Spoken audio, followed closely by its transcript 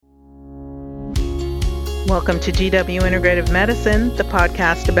Welcome to GW Integrative Medicine, the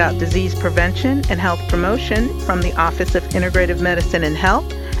podcast about disease prevention and health promotion from the Office of Integrative Medicine and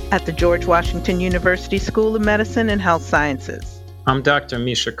Health at the George Washington University School of Medicine and Health Sciences. I'm Dr.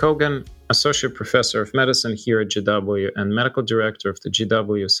 Misha Kogan, Associate Professor of Medicine here at GW and Medical Director of the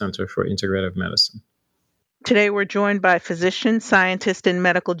GW Center for Integrative Medicine. Today we're joined by physician, scientist, and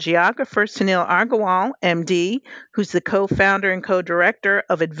medical geographer Sunil Agarwal, MD, who's the co-founder and co-director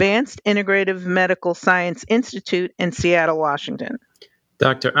of Advanced Integrative Medical Science Institute in Seattle, Washington.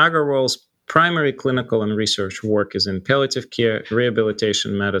 Dr. Agarwal's primary clinical and research work is in palliative care,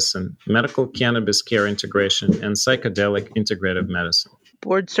 rehabilitation medicine, medical cannabis care integration, and psychedelic integrative medicine.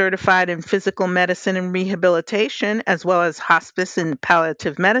 Board certified in physical medicine and rehabilitation, as well as hospice and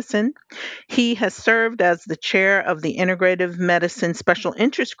palliative medicine. He has served as the chair of the Integrative Medicine Special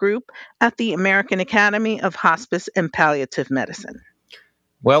Interest Group at the American Academy of Hospice and Palliative Medicine.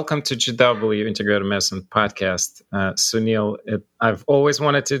 Welcome to GW Integrative Medicine podcast. Sunil, I've always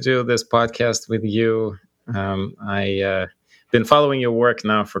wanted to do this podcast with you. I've been following your work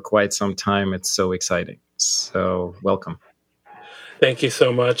now for quite some time. It's so exciting. So welcome. Thank you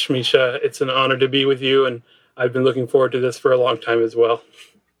so much, Misha. It's an honor to be with you, and I've been looking forward to this for a long time as well.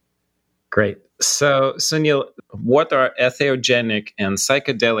 Great. So, Sunil, what are entheogenic and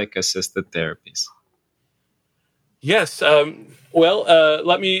psychedelic-assisted therapies? Yes.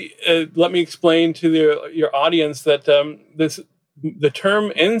 Let me explain to your audience that the term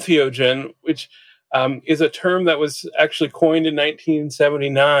entheogen, which is a term that was actually coined in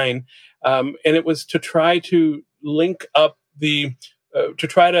 1979, and it was to try to link up to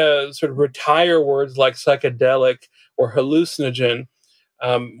try to sort of retire words like psychedelic or hallucinogen,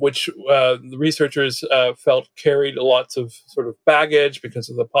 which the researchers felt carried lots of sort of baggage because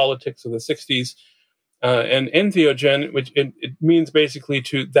of the politics of the 60s. And entheogen, which it means basically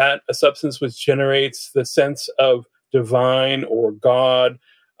a substance which generates the sense of divine or God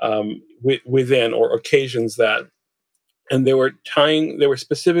within or occasions that. And they were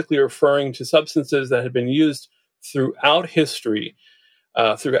specifically referring to substances that had been used throughout history,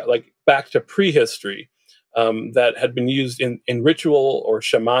 back to prehistory, that had been used in ritual or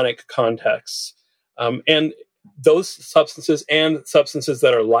shamanic contexts. And those substances and substances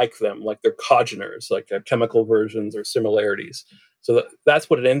that are like them, like they're congeners, like chemical versions or similarities. So that's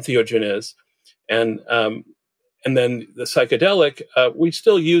what an entheogen is. And then the psychedelic, we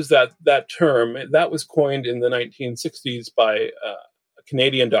still use that term. That was coined in the 1960s by a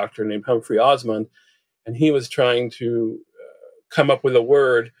Canadian doctor named Humphrey Osmond. And he was trying to come up with a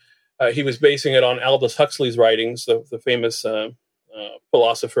word. He was basing it on Aldous Huxley's writings, the famous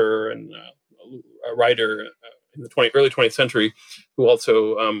philosopher and writer in the early 20th century, who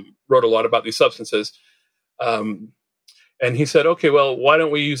also wrote a lot about these substances. And he said, okay, well, why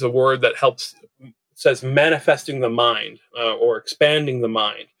don't we use a word that says manifesting the mind or expanding the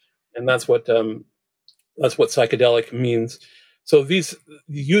mind? And that's what psychedelic means. So the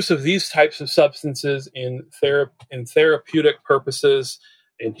use of these types of substances in therapeutic purposes,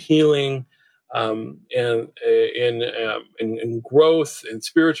 in healing, and in growth, in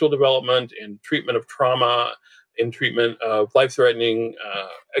spiritual development, in treatment of trauma, in treatment of life-threatening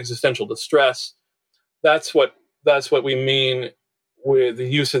existential distress. That's what we mean with the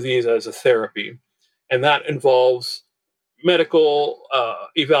use of these as a therapy, and that involves medical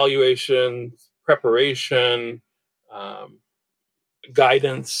evaluation, preparation,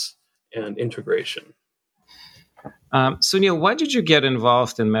 guidance, and integration. Sunil, why did you get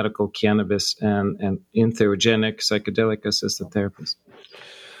involved in medical cannabis and entheogenic psychedelic-assisted therapies?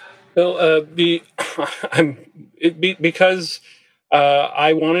 Well, because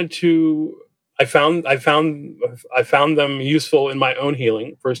I wanted to. I found them useful in my own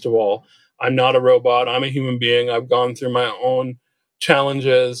healing. First of all, I'm not a robot. I'm a human being. I've gone through my own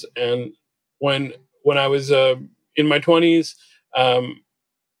challenges, and when I was in my 20s.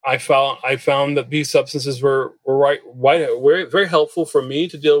 I found that these substances were very helpful for me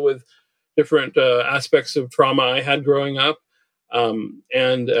to deal with different aspects of trauma I had growing up,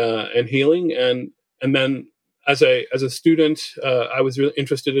 and healing. And then as a student, I was really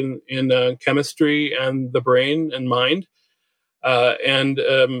interested in chemistry and the brain and mind, and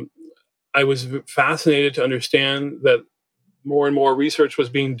I was fascinated to understand that more and more research was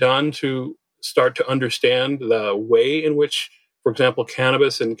being done to start to understand the way in which, for example,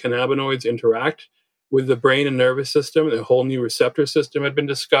 cannabis and cannabinoids interact with the brain and nervous system. A whole new receptor system had been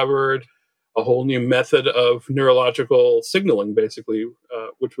discovered, a whole new method of neurological signaling, basically,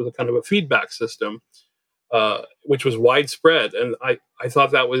 which was a kind of a feedback system, which was widespread. And I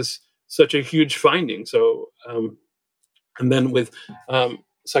thought that was such a huge finding. So, and then with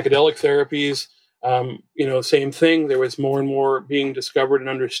psychedelic therapies, Same thing. There was more and more being discovered and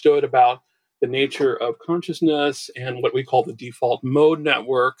understood about the nature of consciousness and what we call the default mode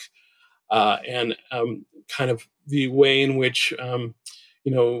network, and kind of the way in which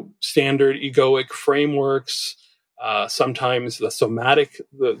standard egoic frameworks, sometimes the somatic,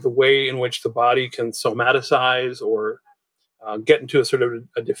 the way in which the body can somaticize or get into a sort of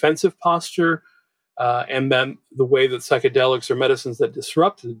a defensive posture, and then the way that psychedelics or medicines that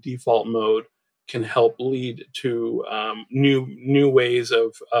disrupt the default mode can help lead to new ways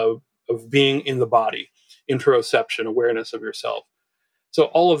of being in the body, interoception, awareness of yourself. So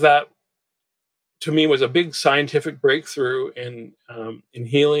all of that, to me, was a big scientific breakthrough in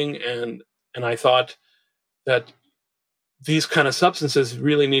healing, and I thought that these kind of substances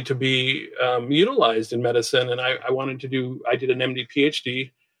really need to be utilized in medicine. And I did an MD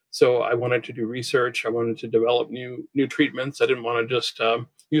PhD, so I wanted to do research. I wanted to develop new treatments. I didn't want to just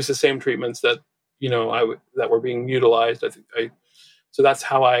use the same treatments that that were being utilized. So that's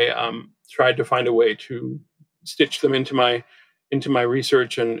how I tried to find a way to stitch them into my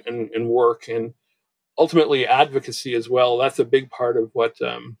research and work, and ultimately advocacy as well. That's a big part of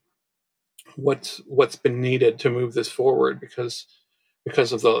what's been needed to move this forward because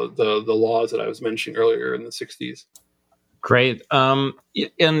of the laws that I was mentioning earlier in the 60s. Great. And,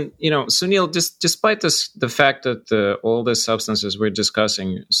 Sunil, despite the fact that all the substances we're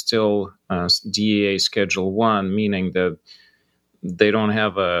discussing still DEA Schedule 1, meaning that they don't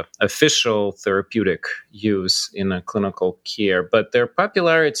have a official therapeutic use in a clinical care, but their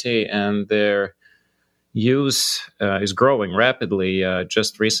popularity and their use is growing rapidly.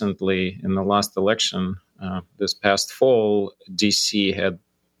 Just recently, in the last election, this past fall, DC had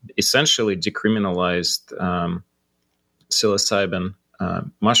essentially decriminalized psilocybin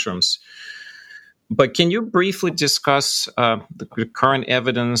mushrooms. But can you briefly discuss the current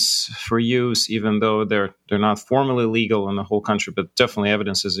evidence for use, even though they're not formally legal in the whole country, but definitely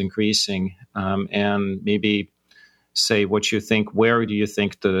evidence is increasing, and maybe say what you think, where do you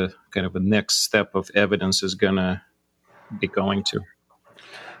think the kind of a next step of evidence is going to be going to?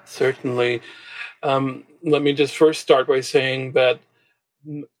 Certainly. Let me just first start by saying that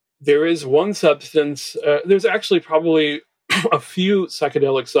there is one substance, there's actually probably a few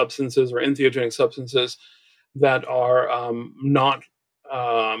psychedelic substances or entheogenic substances that are not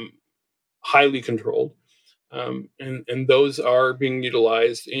highly controlled. And those are being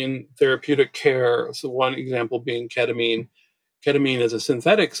utilized in therapeutic care. So one example being ketamine. Ketamine is a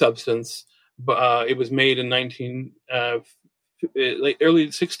synthetic substance, but it was made in early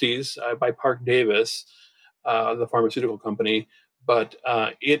 60s by Park Davis, the pharmaceutical company. But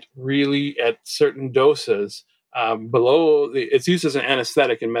it really, at certain doses, it's used as an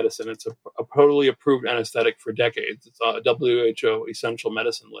anesthetic in medicine. It's a totally approved anesthetic for decades. It's a WHO essential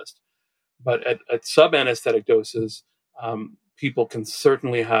medicine list. But at sub-anesthetic doses, people can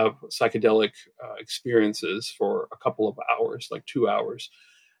certainly have psychedelic experiences for a couple of hours, like 2 hours,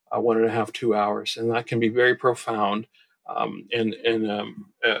 1.5, 2 hours. And that can be very profound.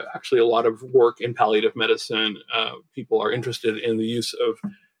 Actually, a lot of work in palliative medicine, people are interested in the use of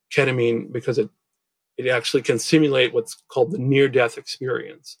ketamine because it actually can simulate what's called the near-death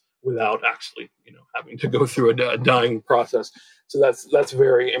experience without actually, having to go through a dying process. So that's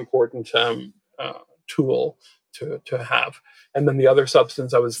very important tool to have. And then the other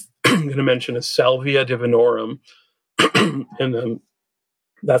substance I was going to mention is Salvia divinorum, and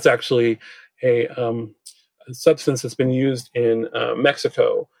that's actually a substance that's been used in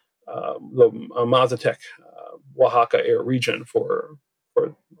Mexico, the Mazatec, Oaxaca region for a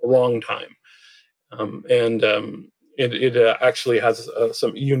long time. It actually has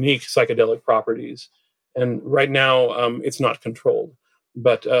some unique psychedelic properties. And right now, it's not controlled.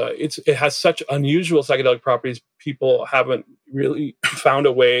 But it has such unusual psychedelic properties, people haven't really found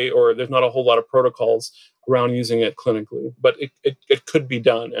a way, or there's not a whole lot of protocols around using it clinically. But it could be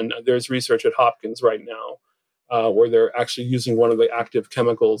done. And there's research at Hopkins right now where they're actually using one of the active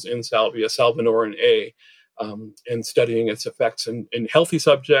chemicals in salvia, salvinorin A, and studying its effects in healthy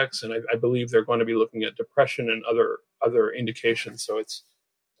subjects. And I believe they're going to be looking at depression and other indications. So it's,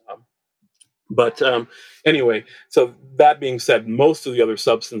 anyway, so that being said, most of the other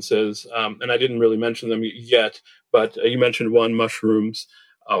substances, and I didn't really mention them yet, but you mentioned one, mushrooms,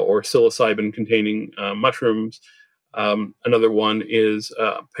 or psilocybin containing mushrooms. Another one is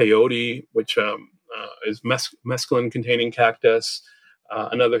peyote, which is mescaline containing cactus.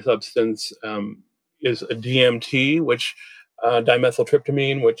 Another substance is a DMT, which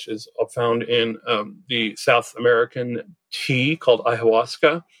dimethyltryptamine, which is found in the South American tea called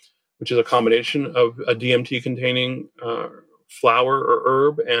ayahuasca, which is a combination of a DMT containing flower or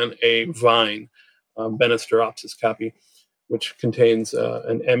herb and a vine. Banisteropsis caapi, which contains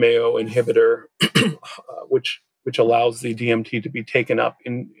an MAO inhibitor, which allows the DMT to be taken up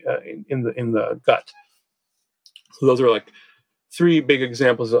in the gut. So those are like three big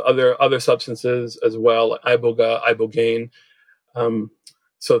examples of other substances as well, like iboga, ibogaine.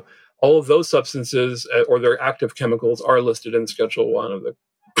 So all of those substances or their active chemicals are listed in Schedule 1 of the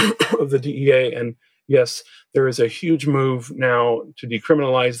of the DEA. And yes, there is a huge move now to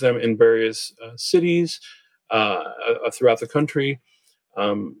decriminalize them in various cities throughout the country,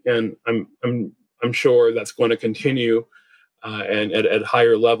 and I'm sure that's going to continue and at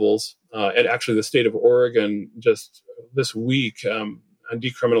higher levels. And actually, the state of Oregon just this week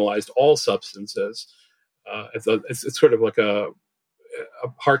decriminalized all substances. It's sort of like a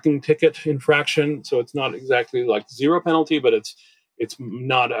parking ticket infraction, so it's not exactly like zero penalty, but it's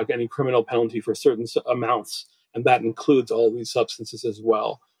not any criminal penalty for certain amounts, and that includes all these substances as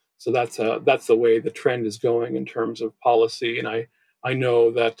well. So that's the way the trend is going in terms of policy, and I know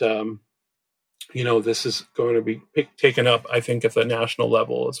that this is going to be taken up, I think, at the national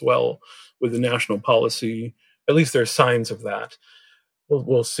level as well with the national policy. At least there's signs of that.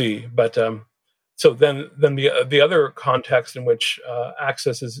 We'll see, but. So then the other context in which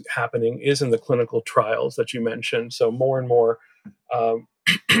access is happening is in the clinical trials that you mentioned. So more and more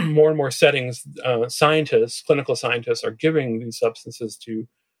settings, clinical scientists are giving these substances to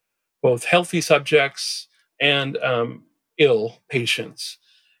both healthy subjects and ill patients.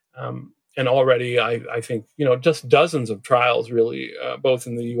 And already, I think, just dozens of trials really, both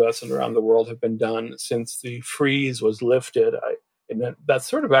in the U.S. and around the world, have been done since the freeze was lifted. And that's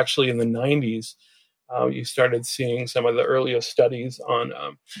sort of actually in the 90s. You started seeing some of the earliest studies on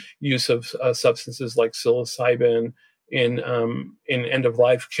use of substances like psilocybin in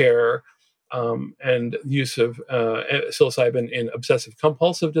end-of-life care, and use of psilocybin in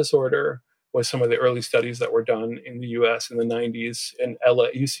obsessive-compulsive disorder was some of the early studies that were done in the U.S. in the 90s in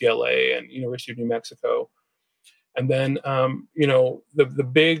UCLA and University of New Mexico. And then,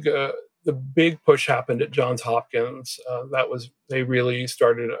 the big push happened at Johns Hopkins. They really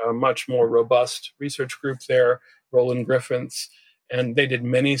started a much more robust research group there, Roland Griffiths, and they did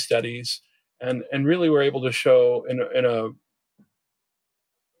many studies and really were able to show in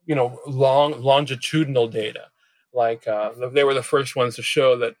a longitudinal data. Like they were the first ones to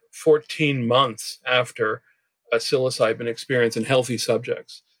show that 14 months after a psilocybin experience in healthy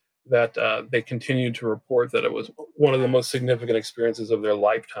subjects, that they continued to report that it was one of the most significant experiences of their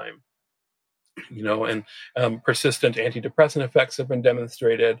lifetime. And persistent antidepressant effects have been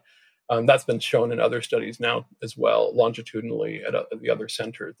demonstrated. That's been shown in other studies now as well, longitudinally at the other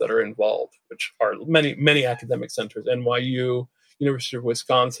centers that are involved, which are many academic centers, NYU, University of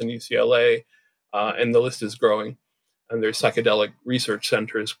Wisconsin, UCLA, and the list is growing. And there's psychedelic research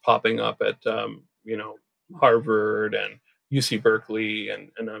centers popping up at, Harvard and UC Berkeley,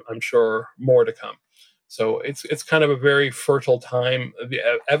 and I'm sure more to come. So it's kind of a very fertile time. The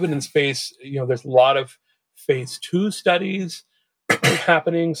evidence base, there's a lot of phase 2 studies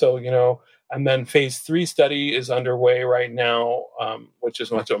happening. So, and then phase 3 study is underway right now, which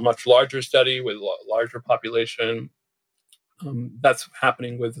is a much larger study with a larger population. That's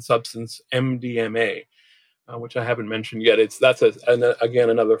happening with the substance MDMA, which I haven't mentioned yet. That's again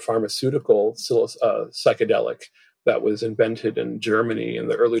another pharmaceutical psychedelic that was invented in Germany in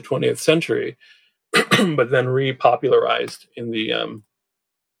the early 20th century. But then repopularized in the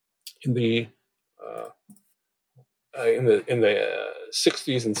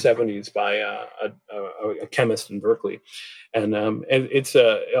 60s and 70s by a chemist in Berkeley, and it's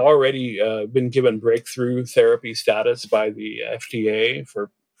already been given breakthrough therapy status by the FDA for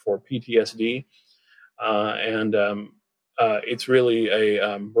PTSD, and it's really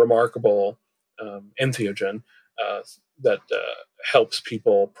a remarkable entheogen that helps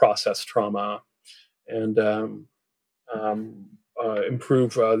people process trauma and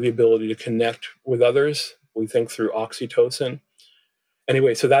improve the ability to connect with others, we think, through oxytocin.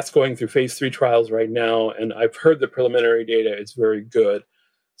 Anyway, so that's going through phase 3 trials right now, and I've heard the preliminary data is very good.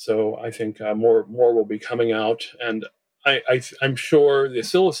 So I think more will be coming out, and I'm sure the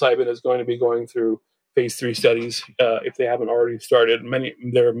psilocybin is going to be going through phase 3 studies if they haven't already started.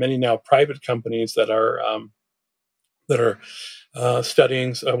 There are many now private companies that are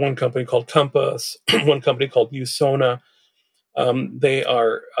studying. One company called Compass, one company called Usona. They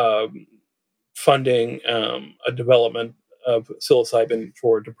are funding a development of psilocybin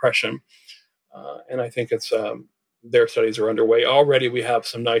for depression, and I think it's their studies are underway already. We have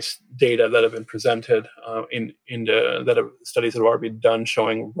some nice data that have been presented studies that have already been done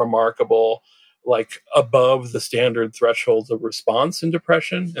showing remarkable like above the standard thresholds of response in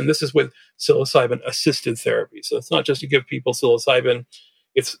depression. And this is with psilocybin assisted therapy. So it's not just to give people psilocybin.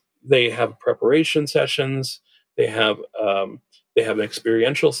 They have preparation sessions. They have an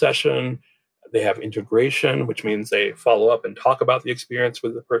experiential session. They have integration, which means they follow up and talk about the experience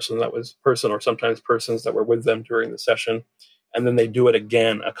with the person or sometimes persons that were with them during the session. And then they do it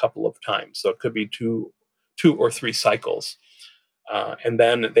again a couple of times. So it could be two or three cycles. And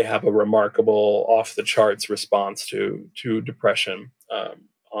then they have a remarkable off the charts response to depression,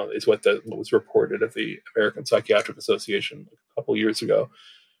 is what was reported at the American Psychiatric Association a couple years ago.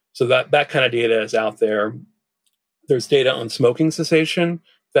 So that kind of data is out there. There's data on smoking cessation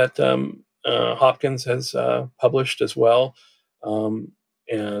that Hopkins has published as well.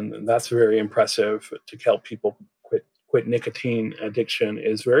 And that's very impressive. To help people quit nicotine addiction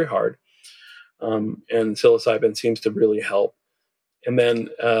is very hard. And psilocybin seems to really help. And then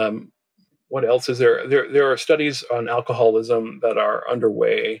what else is there? There are studies on alcoholism that are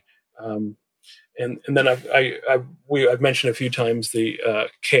underway. And then I've mentioned a few times the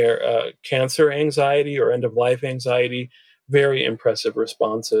cancer anxiety or end of life anxiety. Very impressive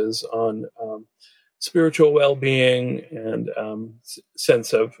responses on spiritual well-being and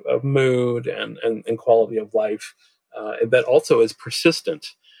sense of mood and quality of life. That also is persistent.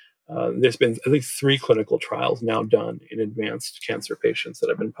 There's been at least 3 clinical trials now done in advanced cancer patients that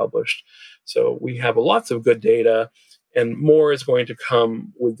have been published. So we have lots of good data, and more is going to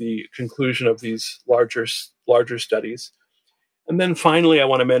come with the conclusion of these larger studies. And then finally, I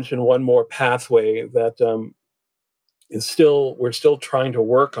want to mention one more pathway that we're still trying to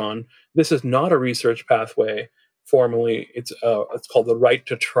work on. This is not a research pathway formally. It's called the right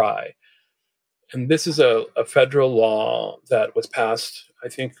to try. And this is a federal law that was passed, I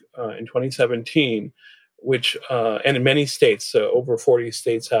think, in 2017, which, and in many states, so over 40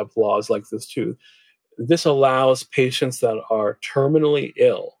 states have laws like this too. This allows patients that are terminally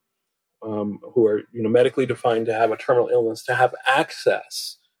ill, who are medically defined to have a terminal illness, to have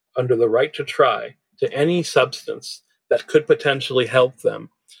access under the right to try to any substance that could potentially help them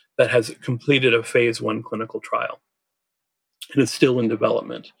that has completed a phase 1 clinical trial and is still in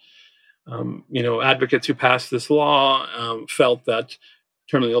development. Advocates who passed this law felt that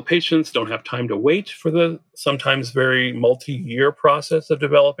terminally ill patients don't have time to wait for the sometimes very multi-year process of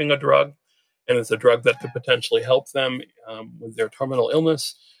developing a drug, and it's a drug that could potentially help them with their terminal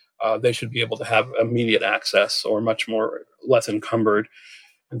illness. They should be able to have immediate access or less encumbered.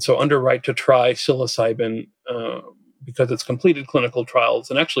 And so under right to try, psilocybin, because it's completed clinical trials,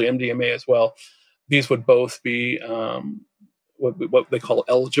 and actually MDMA as well, these would both be what they call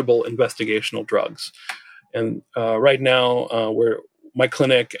eligible investigational drugs. And right now, my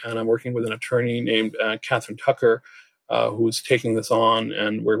clinic, and I'm working with an attorney named Catherine Tucker, who's taking this on,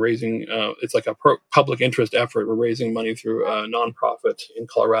 and we're raising, it's like a public interest effort. We're raising money through a nonprofit in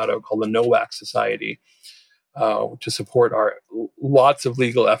Colorado called the NOAC Society to support our lots of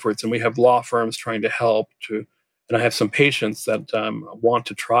legal efforts. And we have law firms trying to help and I have some patients that want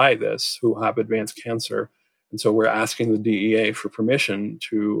to try this who have advanced cancer. And so we're asking the DEA for permission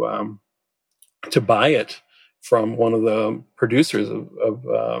to buy it from one of the producers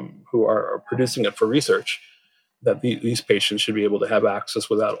who are producing it for research, that these patients should be able to have access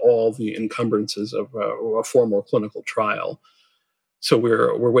without all the encumbrances of a formal clinical trial. So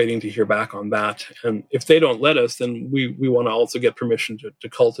we're waiting to hear back on that. And if they don't let us, then we want to also get permission to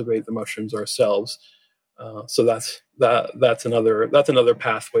cultivate the mushrooms ourselves. So that's another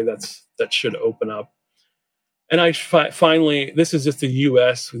pathway that should open up. And finally, this is just the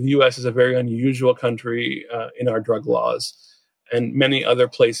U.S. The U.S. is a very unusual country in our drug laws, and many other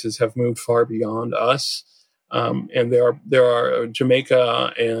places have moved far beyond us. And there are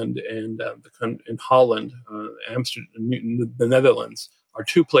Jamaica and in Holland, Amsterdam, the Netherlands are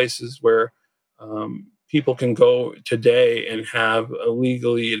 2 places where people can go today and have a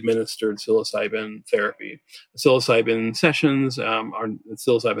legally administered psilocybin therapy. Psilocybin sessions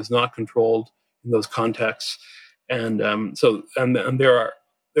psilocybin is not controlled in those contexts. And there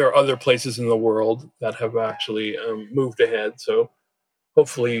are other places in the world that have actually moved ahead. So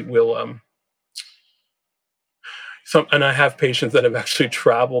hopefully we'll. And I have patients that have actually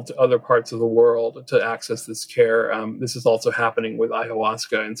traveled to other parts of the world to access this care. This is also happening with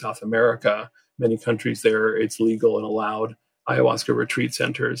ayahuasca in South America. Many countries there, it's legal and allowed ayahuasca retreat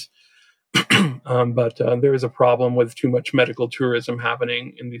centers. But there is a problem with too much medical tourism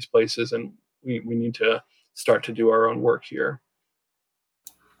happening in these places, and we need to start to do our own work here.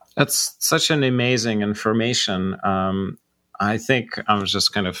 That's such an amazing information. I think I was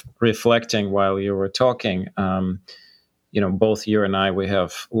just kind of reflecting while you were talking. both you and I, we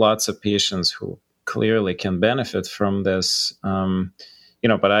have lots of patients who clearly can benefit from this.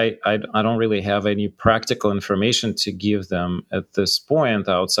 But I don't really have any practical information to give them at this point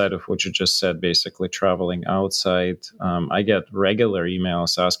outside of what you just said, basically traveling outside. I get regular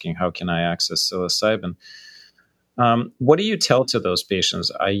emails asking, how can I access psilocybin? What do you tell to those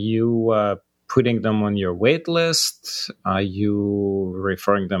patients? Are you putting them on your wait list? Are you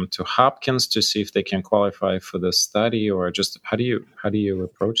referring them to Hopkins to see if they can qualify for the study, or just how do you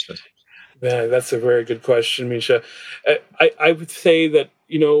approach this? Yeah, that's a very good question, Misha. I would say that,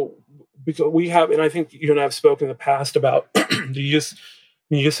 because we have, and I think you and I have spoken in the past about the use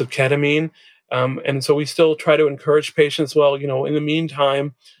of ketamine. And so we still try to encourage patients, well, in the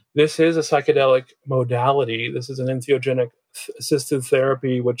meantime, this is a psychedelic modality. This is an entheogenic assisted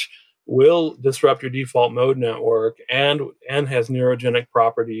therapy, which will disrupt your default mode network and has neurogenic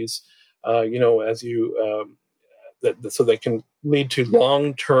properties, as you so they can lead to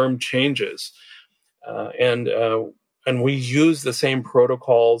long-term changes. And we use the same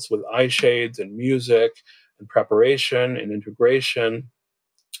protocols with eye shades and music and preparation and integration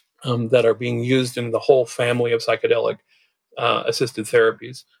that are being used in the whole family of psychedelic assisted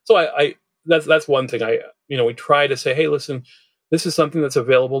therapies. So that's one thing. We try to say, hey, listen, this is something that's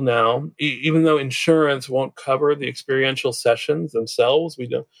available now, even though insurance won't cover the experiential sessions themselves. We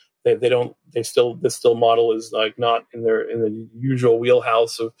don't. This still model is like not in the usual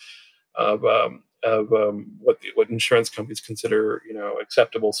wheelhouse of what insurance companies consider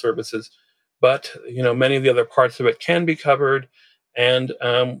acceptable services, but many of the other parts of it can be covered, and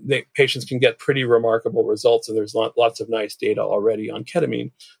the patients can get pretty remarkable results. And there's lots of nice data already on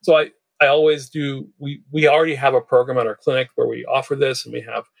ketamine. So I always do. We already have a program at our clinic where we offer this, and we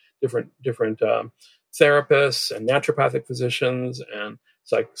have different therapists and naturopathic physicians and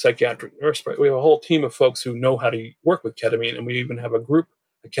psychiatric nurse. We have a whole team of folks who know how to work with ketamine, and we even have a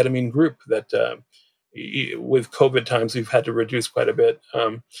ketamine group that with COVID times we've had to reduce quite a bit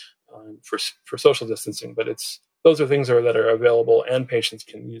for social distancing. But those are things that are available, and patients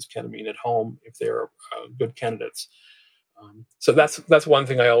can use ketamine at home if they're good candidates. So that's one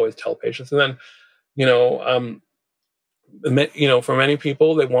thing I always tell patients. And then for many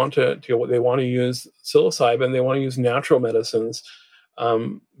people, they want to use psilocybin, they want to use natural medicines.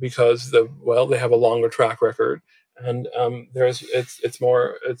 Because they have a longer track record, and it's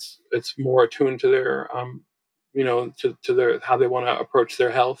more attuned to their to their how they want to approach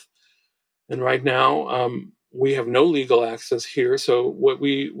their health. And right now, we have no legal access here, so what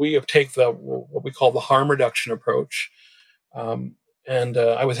we have taken what we call the harm reduction approach. And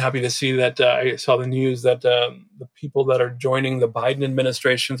I was happy to see that I saw the news that the people that are joining the Biden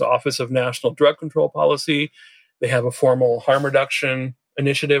administration's Office of National Drug Control Policy, they have a formal harm reduction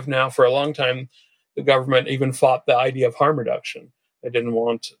initiative now. For a long time, the government even fought the idea of harm reduction. They didn't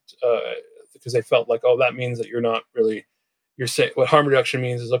want, because they felt like, that means that you're saying what harm reduction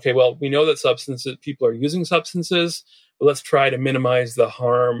means is, okay, well, we know that people are using substances, but let's try to minimize the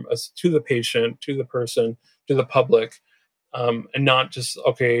harm to the patient, to the person, to the public, and not just,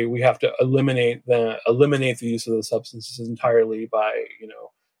 okay, we have to eliminate the use of the substances entirely by,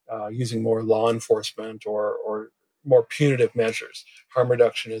 using more law enforcement or more punitive measures. Harm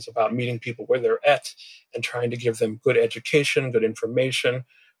reduction is about meeting people where they're at and trying to give them good education, good information,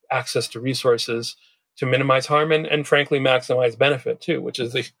 access to resources to minimize harm and frankly maximize benefit too, which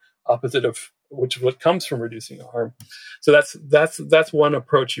is the opposite of what comes from reducing harm. So that's one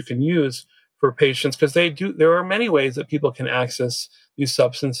approach you can use for patients, because there are many ways that people can access these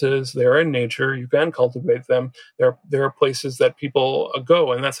substances. They're in nature. You can cultivate them. There are places that people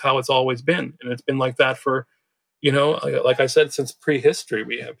go, and that's how it's always been. And it's been like that for, like I said, since prehistory.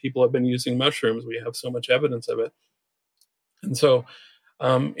 People have been using mushrooms. We have so much evidence of it. And so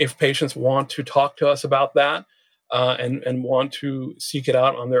if patients want to talk to us about that and want to seek it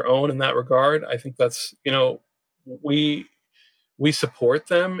out on their own in that regard, I think that's, we support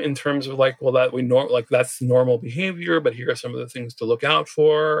them in terms of that's normal behavior, but here are some of the things to look out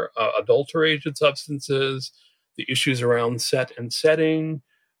for: adulterated substances, the issues around set and setting.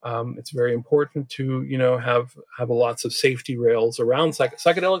 It's very important to have lots of safety rails around.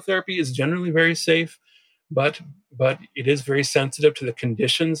 Psychedelic therapy is generally very safe, but it is very sensitive to the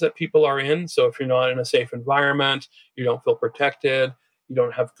conditions that people are in. So if you're not in a safe environment, you don't feel protected, you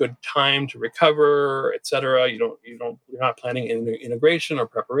don't have good time to recover, etc. You're not planning integration or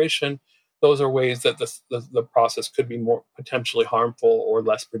preparation. Those are ways that the process could be more potentially harmful or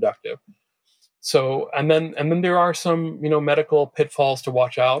less productive. So, and then there are some medical pitfalls to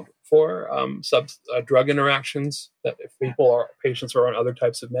watch out for, drug interactions, that if patients are on other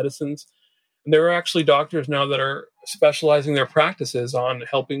types of medicines. And there are actually doctors now that are specializing their practices on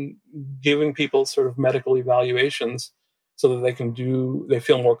giving people sort of medical evaluations so that they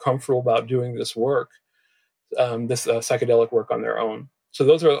feel more comfortable about doing this work, this psychedelic work on their own. So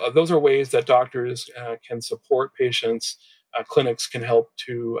those are ways that doctors can support patients. Clinics can help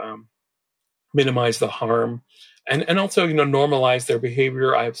to minimize the harm, and also normalize their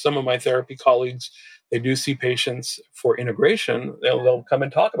behavior. I have some of my therapy colleagues; they do see patients for integration. They'll come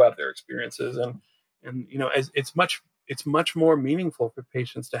and talk about their experiences, and it's much more meaningful for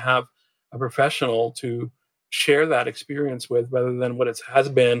patients to have a professional to share that experience with, rather than what it has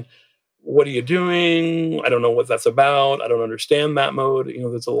been. What are you doing? I don't know what that's about. I don't understand that mode.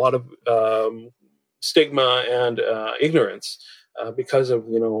 There's a lot of stigma and ignorance because of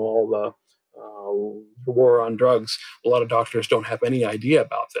all the war on drugs. A lot of doctors don't have any idea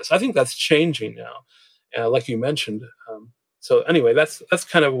about this. I think that's changing now, like you mentioned. So anyway, that's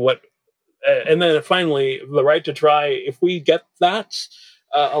kind of what. And then finally, the right to try. If we get that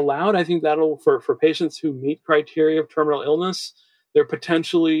allowed, I think that'll for patients who meet criteria of terminal illness. There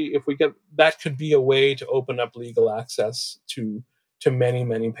potentially, if we get that, could be a way to open up legal access to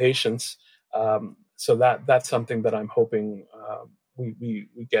many patients. So that's something that I'm hoping we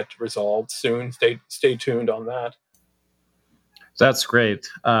get resolved soon. Stay tuned on that. That's great.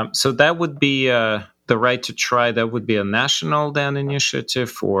 So that would be the right to try. That would be a national then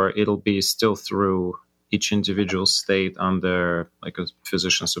initiative, or it'll be still through each individual state under like a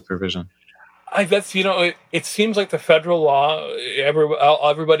physician supervision. It seems like the federal law,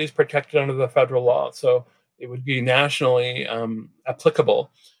 everybody's protected under the federal law, so it would be nationally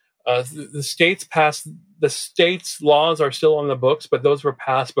applicable. The states' laws are still on the books, but those were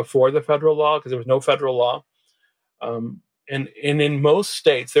passed before the federal law because there was no federal law. And in most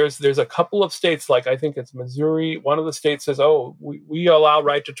states, there's a couple of states, like I think it's Missouri. One of the states says, we allow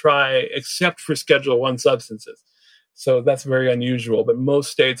right to try except for Schedule I substances. So that's very unusual, but most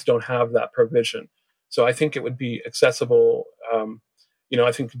states don't have that provision. So I think it would be accessible.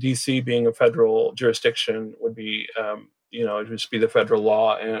 I think DC being a federal jurisdiction would be, it would just be the federal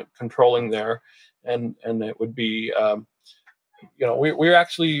law and controlling there. And it would be,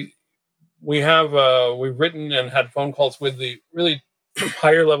 we've written and had phone calls with the really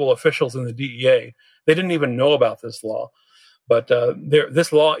higher level officials in the DEA. They didn't even know about this law, but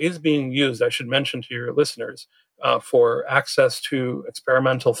this law is being used, I should mention to your listeners, for access to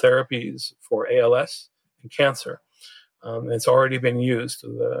experimental therapies for ALS and cancer. It's already been used.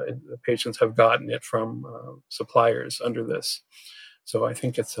 The patients have gotten it from suppliers under this. So I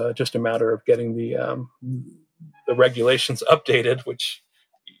think it's just a matter of getting the regulations updated, which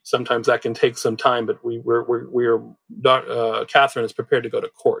sometimes that can take some time. But Catherine is prepared to go to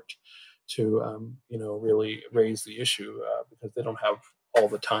court to really raise the issue because they don't have all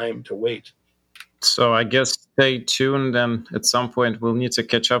the time to wait. So I guess stay tuned, and at some point we'll need to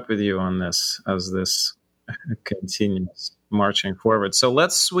catch up with you on this as this continues marching forward. So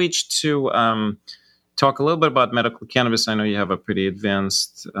let's switch to talk a little bit about medical cannabis. I know you have a pretty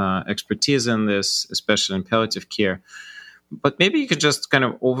advanced expertise in this, especially in palliative care. But maybe you could just kind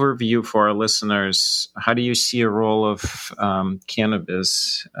of overview for our listeners, how do you see a role of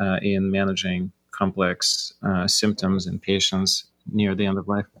cannabis in managing complex symptoms in patients near the end of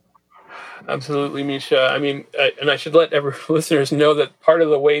life? Absolutely, Misha. I mean, and I should let listeners know that part of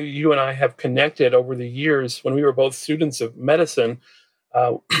the way you and I have connected over the years, when we were both students of medicine,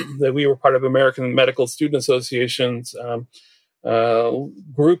 that we were part of American Medical Student Association's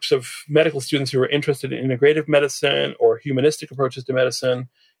groups of medical students who were interested in integrative medicine or humanistic approaches to medicine.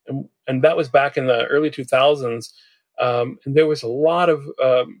 And that was back in the early 2000s. And there was a lot of,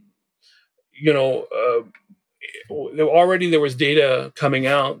 already there was data coming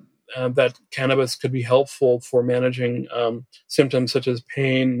out that cannabis could be helpful for managing symptoms such as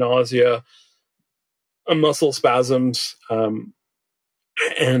pain, nausea, muscle spasms, and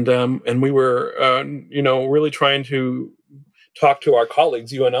we were, really trying to talk to our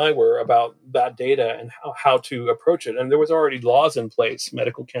colleagues. You and I were about that data and how to approach it. And there was already laws in place,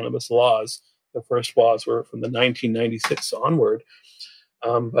 medical cannabis laws. The first laws were from the 1996 onward,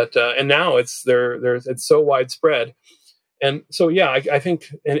 but now it's it's so widespread. And so, yeah, I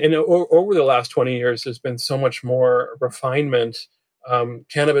think, and over the last 20 years, there's been so much more refinement.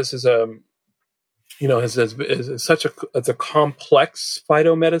 Cannabis is it's a complex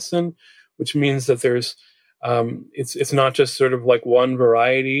phytomedicine, which means that there's, it's not just sort of like one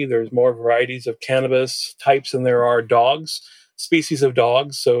variety. There's more varieties of cannabis types than there are species of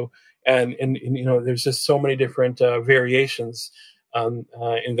dogs. So, and there's just so many different variations.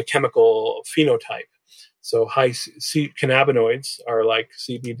 in the chemical phenotype. So high cannabinoids are like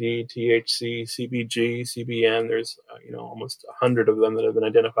CBD, THC, CBG, CBN. There's almost 100 of them that have been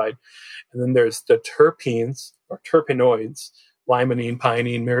identified. And then there's the terpenes or terpenoids, limonene,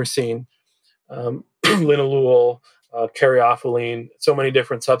 pinene, myrcene, linalool, caryophyllene, so many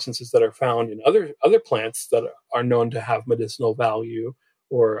different substances that are found in other plants that are known to have medicinal value.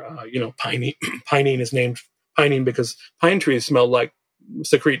 Or pinene. Pinene is named pinene because pine trees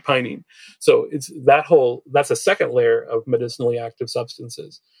secrete pinene. So it's that's a second layer of medicinally active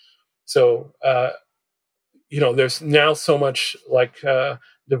substances. So there's now so much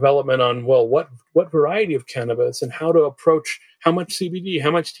development on what variety of cannabis and how to approach how much CBD,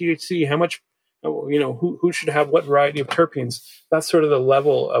 how much THC, how much who should have what variety of terpenes. That's sort of the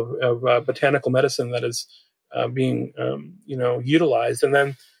level of botanical medicine that is being utilized. And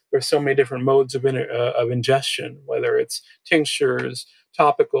then there's so many different modes of ingestion, whether it's tinctures,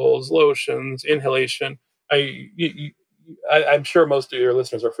 topicals, lotions, inhalation. I'm sure most of your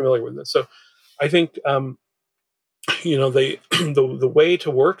listeners are familiar with this. So I think the way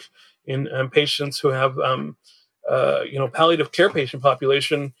to work in patients who have palliative care patient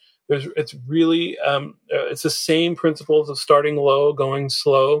population, it's really it's the same principles of starting low, going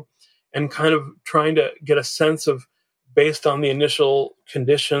slow, and kind of trying to get a sense of, based on the initial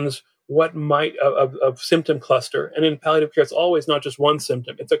conditions, what might of symptom cluster. And in palliative care, it's always not just one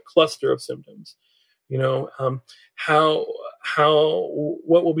symptom; it's a cluster of symptoms. What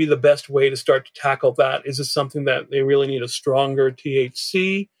will be the best way to start to tackle that? Is this something that they really need a stronger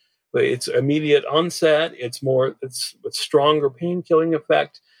THC? But it's immediate onset. It's with stronger pain killing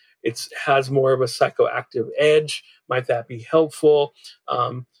effect. It has more of a psychoactive edge. Might that be helpful?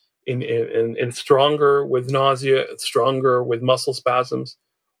 In stronger with nausea, stronger with muscle spasms,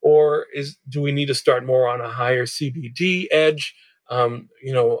 or do we need to start more on a higher CBD edge? A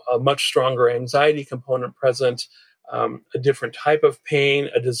much stronger anxiety component present, a different type of pain,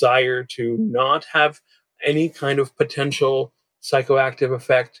 a desire to not have any kind of potential psychoactive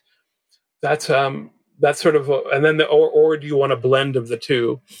effect. That's sort of, and then or do you want a blend of the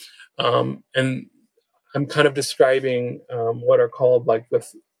two? And I'm kind of describing what are called like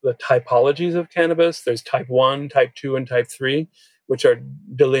the typologies of cannabis. There's type 1, type 2, and type 3, which are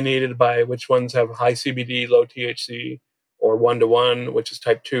delineated by which ones have high CBD, low THC, or 1-to-1, which is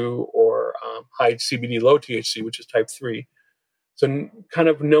type 2, or high CBD, low THC, which is type 3. So kind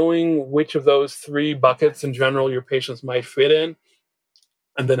of knowing which of those three buckets in general your patients might fit in,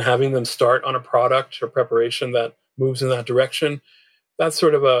 and then having them start on a product or preparation that moves in that direction. That's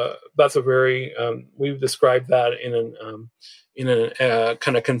a very, we've described that in a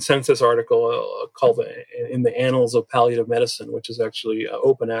kind of consensus article called in the Annals of Palliative Medicine, which is actually an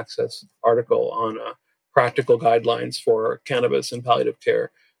open access article on practical guidelines for cannabis and palliative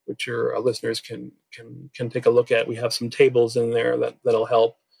care, which your listeners can take a look at. We have some tables in there that'll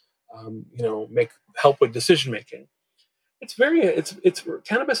help, help with decision making.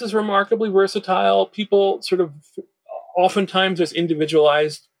 Cannabis is remarkably versatile. People sort of, oftentimes there's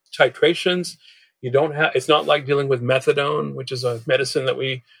individualized titrations. It's not like dealing with methadone, which is a medicine that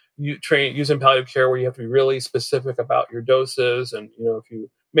we use in palliative care, where you have to be really specific about your doses. And, if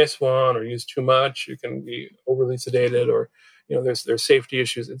you miss one or use too much, you can be overly sedated, or, there's safety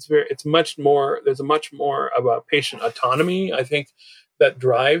issues. There's much more of a patient autonomy, I think, that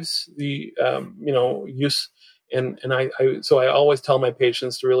drives the, use. And so I always tell my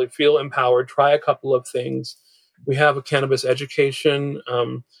patients to really feel empowered, try a couple of things. We have a cannabis education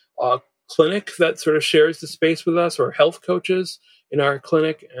clinic that sort of shares the space with us, or health coaches in our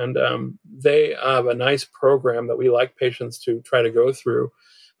clinic. And they have a nice program that we like patients to try to go through.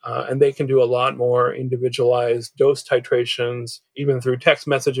 And they can do a lot more individualized dose titrations, even through text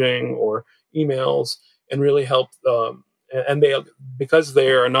messaging or emails, and really help. And because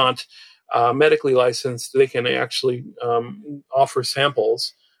they are not medically licensed, they can actually offer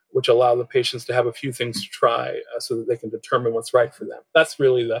samples, which allow the patients to have a few things to try, so that they can determine what's right for them. That's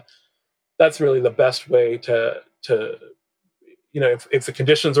really the best way to if the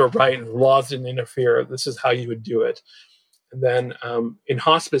conditions are right and the laws didn't interfere, this is how you would do it. And then in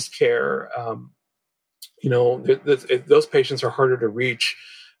hospice care, those patients are harder to reach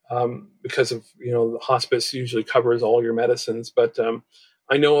because of the hospice usually covers all your medicines. But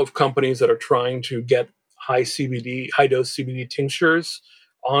I know of companies that are trying to get high dose CBD tinctures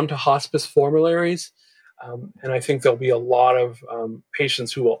onto hospice formularies. And I think there'll be a lot of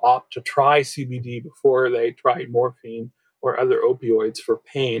patients who will opt to try CBD before they try morphine or other opioids for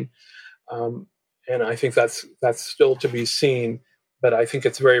pain. And I think that's still to be seen, but I think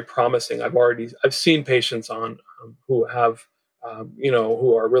it's very promising. I've seen patients who have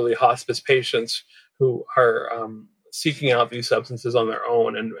who are really hospice patients who are seeking out these substances on their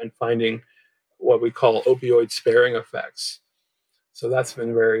own and finding what we call opioid sparing effects. So that's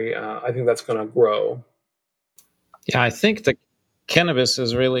been I think that's going to grow. Yeah, I think the cannabis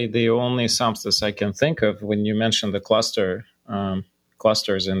is really the only substance I can think of when you mentioned the clusters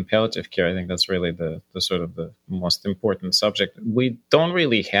in palliative care. I think that's really the sort of the most important subject. We don't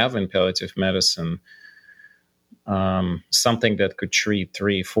really have in palliative medicine something that could treat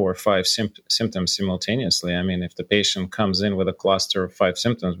 3, 4, 5 symptoms simultaneously. I mean, if the patient comes in with a cluster of 5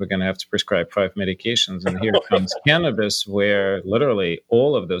 symptoms, we're going to have to prescribe 5 medications. And here comes cannabis, where literally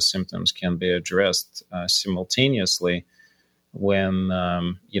all of those symptoms can be addressed simultaneously when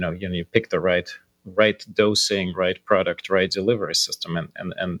you pick the right dosing, right product, right delivery system,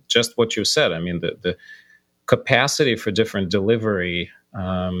 and just what you said. I mean, the capacity for different delivery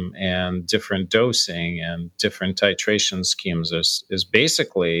and different dosing and different titration schemes is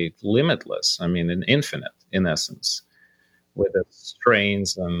basically limitless. I mean, infinite in essence, with its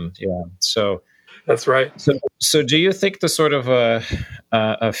strains and So that's right. So do you think the sort of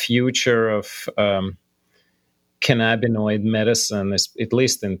a future of cannabinoid medicine is, at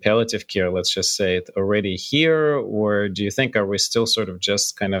least in palliative care, let's just say it, already here, or do you think are we still sort of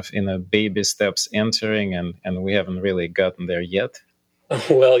just kind of in a baby steps entering and we haven't really gotten there yet?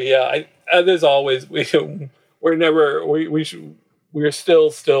 Well, yeah, there's always we're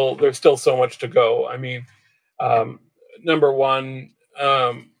still there's still so much to go. I mean, number one,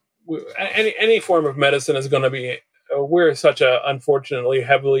 any form of medicine is going to be. We're such a unfortunately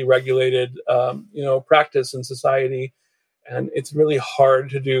heavily regulated, practice in society, and it's really hard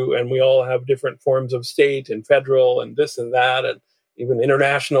to do. And we all have different forms of state and federal and this and that, and even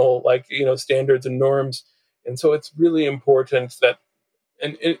international, standards and norms. And so it's really important that,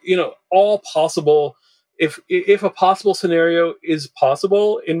 and all possible. If a possible scenario is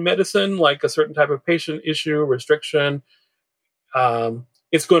possible in medicine, like a certain type of patient issue restriction,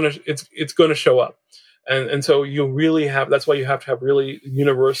 it's going to show up. And so you really that's why you have to have really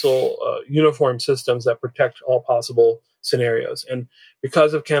universal, uniform systems that protect all possible scenarios. And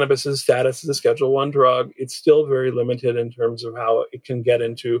because of cannabis's status as a Schedule I drug, it's still very limited in terms of how it can get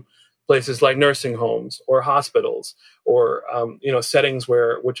into places like nursing homes or hospitals or settings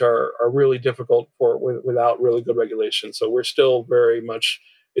which are really difficult without really good regulation. So it's still very much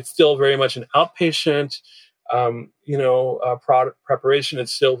an outpatient product preparation.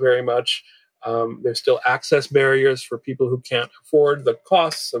 It's still very much there's still access barriers for people who can't afford the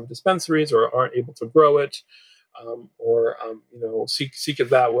costs of dispensaries or aren't able to grow it or seek it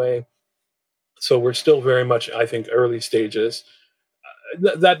that way. So we're still very much, I think, early stages.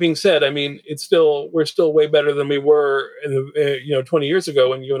 That being said, I mean, we're still way better than we were 20 years ago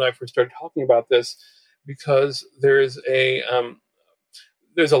when you and I first started talking about this, because there's a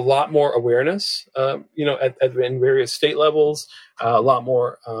lot more awareness, in various state levels, a lot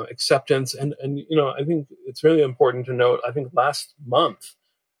more acceptance, and I think it's really important to note. I think last month,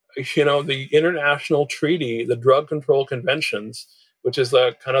 the international treaty, the Drug Control Conventions, which is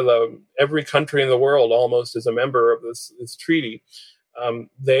every country in the world almost is a member of this treaty. The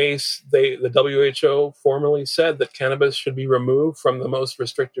WHO formally said that cannabis should be removed from the most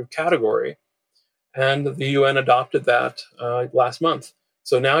restrictive category, and the UN adopted that last month.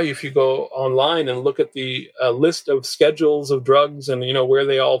 So now if you go online and look at the list of schedules of drugs and where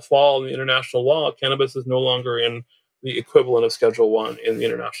they all fall in the international law, cannabis is no longer in the equivalent of Schedule I in the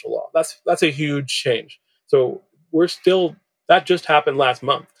international law. That's a huge change. So that just happened last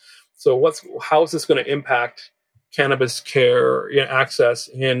month. So how is this going to impact cannabis care access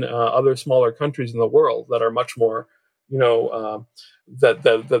in other smaller countries in the world that are much more who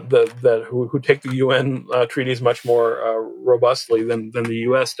take the UN treaties much more robustly than the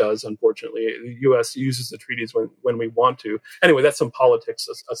U.S. does. Unfortunately, the U.S. uses the treaties when we want to. Anyway, that's some politics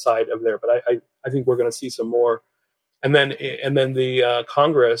aside of there. But I think we're going to see some more. And then the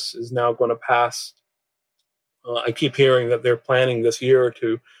Congress is now going to pass. I keep hearing that they're planning this year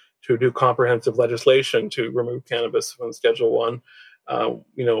to do comprehensive legislation to remove cannabis from Schedule I. Now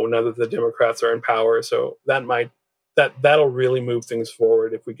that the Democrats are in power, so that'll really move things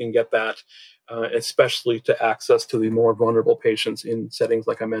forward if we can get that, especially to access to the more vulnerable patients in settings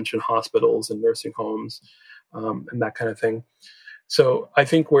like I mentioned, hospitals and nursing homes, and that kind of thing. So I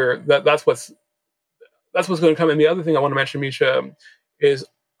think that's what's going to come. And the other thing I want to mention, Misha, is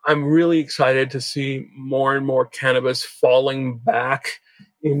I'm really excited to see more and more cannabis falling back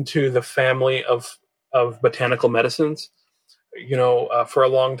into the family of botanical medicines. For a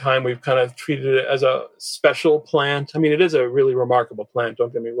long time, we've kind of treated it as a special plant. I mean, it is a really remarkable plant,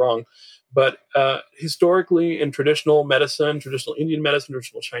 don't get me wrong, But historically, in traditional medicine, traditional Indian medicine,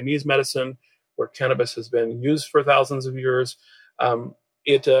 traditional Chinese medicine, where cannabis has been used for thousands of years,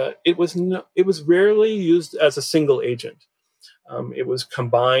 it was rarely used as a single agent. It was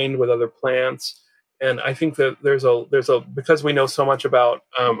combined with other plants, and I think that there's a because we know so much about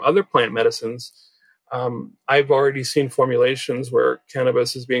other plant medicines. I've already seen formulations where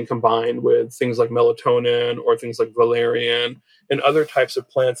cannabis is being combined with things like melatonin or things like valerian and other types of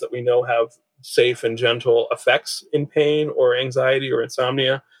plants that we know have safe and gentle effects in pain or anxiety or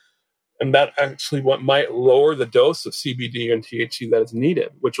insomnia. And that actually what might lower the dose of CBD and THC that is needed,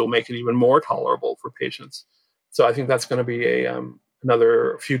 which will make it even more tolerable for patients. So I think that's going to be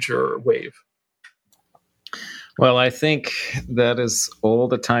another future wave. Well, I think that is all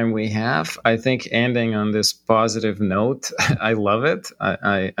the time we have. I think ending on this positive note, I love it.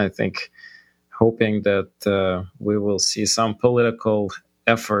 I think hoping that we will see some political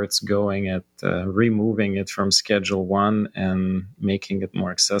efforts going at removing it from Schedule 1 and making it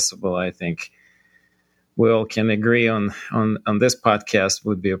more accessible. I think we all can agree on this podcast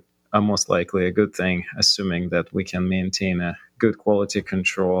would be most likely a good thing, assuming that we can maintain a good quality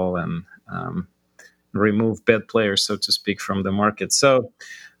control and remove bad players, so to speak, from the market. So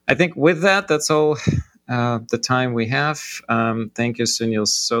I think with that, that's all the time we have. Thank you, Sunil,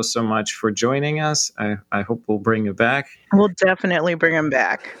 so much for joining us. I hope we'll bring you back. We'll definitely bring him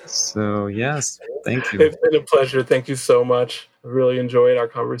back. So yes, thank you. It's been a pleasure. Thank you so much. I really enjoyed our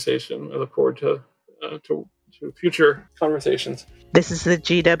conversation. I look forward to future conversations. This is the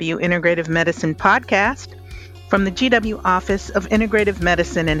GW Integrative Medicine Podcast from the GW Office of Integrative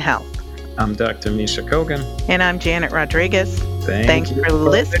Medicine and Health. I'm Dr. Misha Kogan. And I'm Janet Rodriguez. Thank you for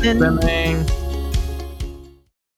listening.